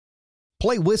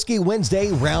Play Whiskey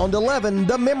Wednesday Round 11,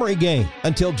 the memory game.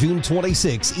 Until June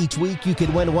 26, each week you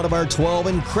could win one of our 12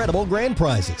 incredible grand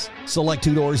prizes. Select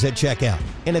 2 doors at checkout.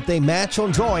 And if they match on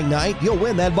drawing night, you'll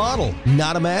win that bottle.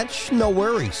 Not a match? No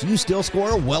worries. You still score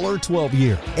a Weller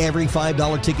 12-year. Every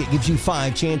 $5 ticket gives you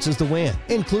 5 chances to win,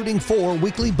 including 4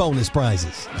 weekly bonus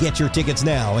prizes. Get your tickets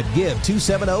now at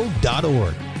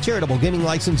give270.org. Charitable Gaming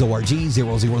License ORG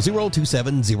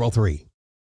 0002703.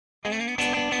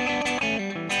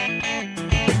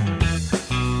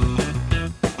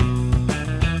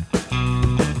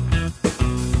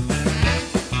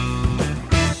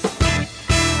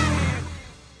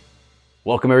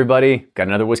 Welcome everybody, got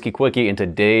another Whiskey Quickie, and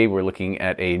today we're looking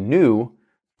at a new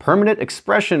permanent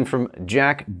expression from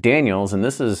Jack Daniel's, and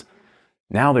this is,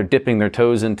 now they're dipping their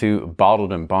toes into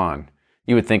bottled and bond.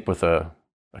 You would think with a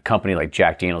company like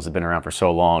Jack Daniel's that has been around for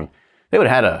so long, they would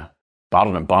have had a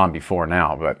bottled and bond before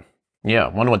now, but... Yeah,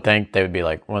 one would think they would be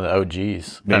like one of the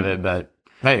OGs, but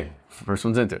hey, first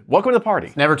one's into it. Welcome to the party.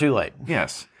 It's never too late.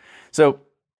 Yes. So,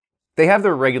 they have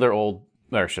their regular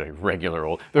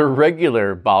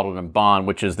bottled and bond,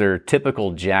 which is their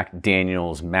typical Jack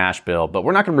Daniel's mash bill, but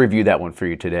we're not going to review that one for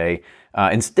you today.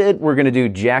 Instead, we're going to do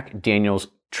Jack Daniel's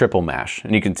triple mash,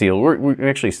 and you can see we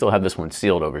actually still have this one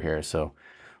sealed over here, so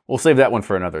we'll save that one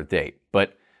for another date.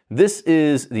 But this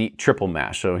is the triple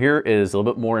mash, so here is a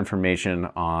little bit more information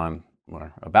on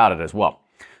about it as well.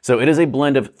 So it is a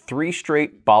blend of 3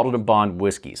 straight bottled and bond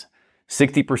whiskeys.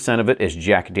 60% of it is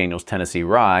Jack Daniel's Tennessee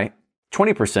Rye,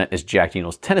 20% is Jack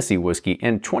Daniel's Tennessee Whiskey,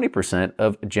 and 20%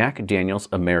 of Jack Daniel's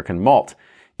American Malt.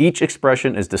 Each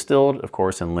expression is distilled, of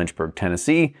course, in Lynchburg,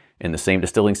 Tennessee, in the same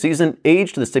distilling season,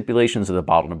 aged to the stipulations of the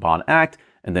Bottled and Bond Act,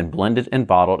 and then blended and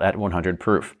bottled at 100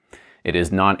 proof. It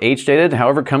is non-age dated,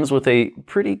 however, comes with a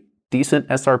pretty decent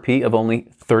SRP of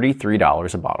only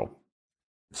 $33 a bottle.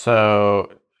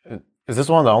 So, is this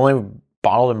one of the only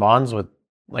bottled and bonds with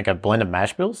like a blend of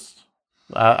mash bills?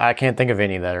 I can't think of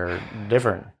any that are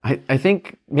different. I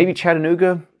think maybe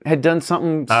Chattanooga had done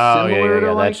something similar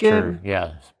to like that's true.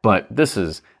 Yeah. But this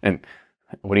is, and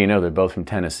what do you know, they're both from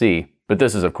Tennessee, but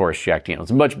this is, of course, Jack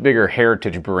Daniel's. A much bigger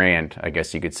heritage brand, I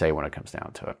guess you could say, when it comes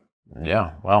down to it.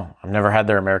 Yeah, well, I've never had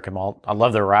their American Malt. I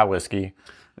love their rye whiskey.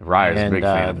 Rye is a big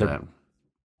fan of them.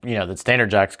 You know, the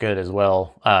Standard Jack's good as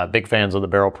well. Big fans of the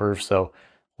barrel proof, so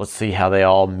let's see how they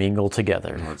all mingle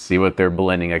together. Let's see what their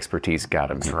blending expertise got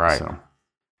them. That's right. So.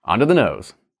 Onto the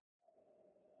nose.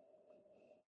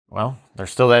 Well, there's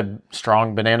still that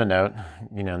strong banana note.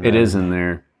 You know, it is in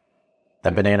there.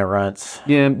 That banana runts.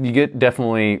 Yeah, you get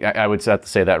definitely, I would have to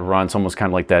say that runts, almost kind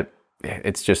of like that,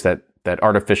 it's just that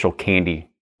artificial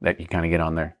candy that you kind of get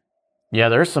on there. Yeah,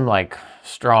 there's some like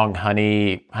strong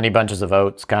honey bunches of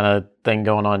oats kind of thing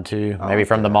going on too. Maybe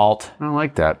from the malt. I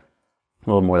like that. A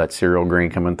little more of that cereal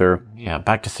green coming through. Yeah,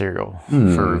 back to cereal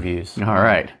for reviews. All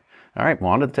right. All right,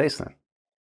 well, on to the taste then.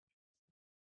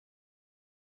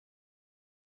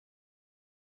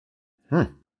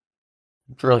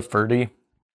 It's really fruity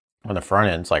on the front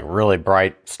end. It's like really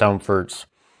bright stone fruits,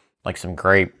 like some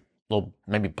grape, little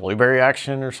maybe blueberry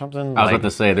action or something. I was about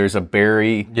to say there's a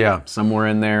berry somewhere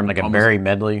in there. Like a berry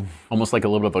medley. Almost like a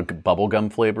little bit of a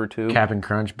bubblegum flavor too. Cap'n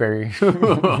Crunch berry.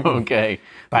 Okay.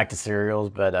 Back to cereals,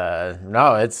 but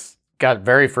no, it's got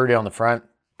very fruity on the front.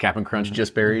 Cap'n Crunch,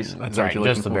 just berries? That's right,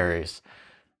 just the berries.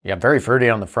 Yeah, very fruity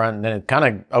on the front, and then it kind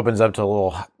of opens up to a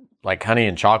little like honey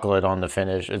and chocolate on the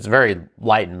finish. It's very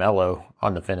light and mellow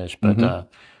on the finish, but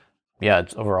yeah,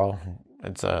 it's overall,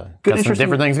 it's got some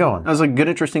different things going. That was a good,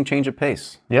 interesting change of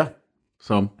pace. Yeah.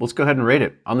 So let's go ahead and rate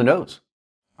it on the nose.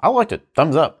 I liked it.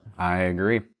 Thumbs up. I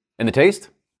agree. And the taste?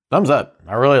 Thumbs up.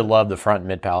 I really love the front and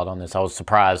mid palate on this. I was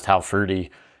surprised how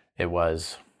fruity it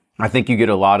was. I think you get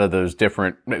a lot of those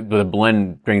different, the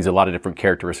blend brings a lot of different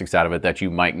characteristics out of it that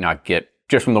you might not get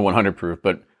just from the 100 proof,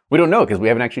 but we don't know because we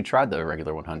haven't actually tried the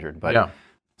regular 100. But yeah,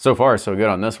 so far, so good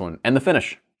on this one. And the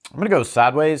finish? I'm going to go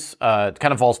sideways. It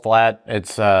kind of falls flat.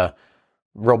 It's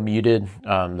real muted.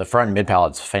 The front and mid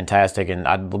palate's fantastic, and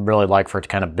I'd really like for it to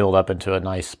kind of build up into a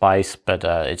nice spice, but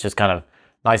it's just kind of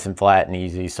nice and flat and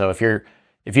easy. So if you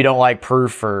don't like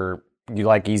proof or you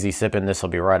like easy sipping, this will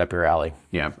be right up your alley.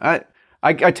 Yeah,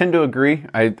 I tend to agree.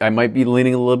 I might be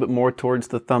leaning a little bit more towards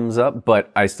the thumbs up,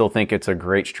 but I still think it's a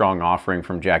great, strong offering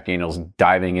from Jack Daniel's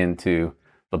diving into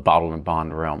the bottled and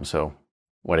bond realm. So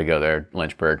way to go there,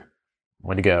 Lynchburg.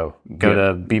 Way to go. Go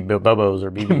to Bobo's or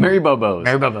BB. Mary Bobo's.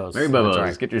 Mary Bobo's. Mary Bobo's.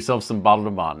 Right. Get yourself some bottled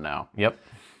and bond now. Yep.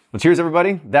 Well, cheers,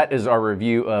 everybody. That is our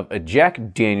review of a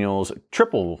Jack Daniel's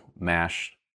triple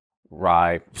mash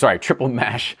bourbon.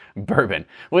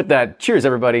 With that, cheers,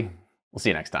 everybody. We'll see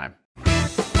you next time.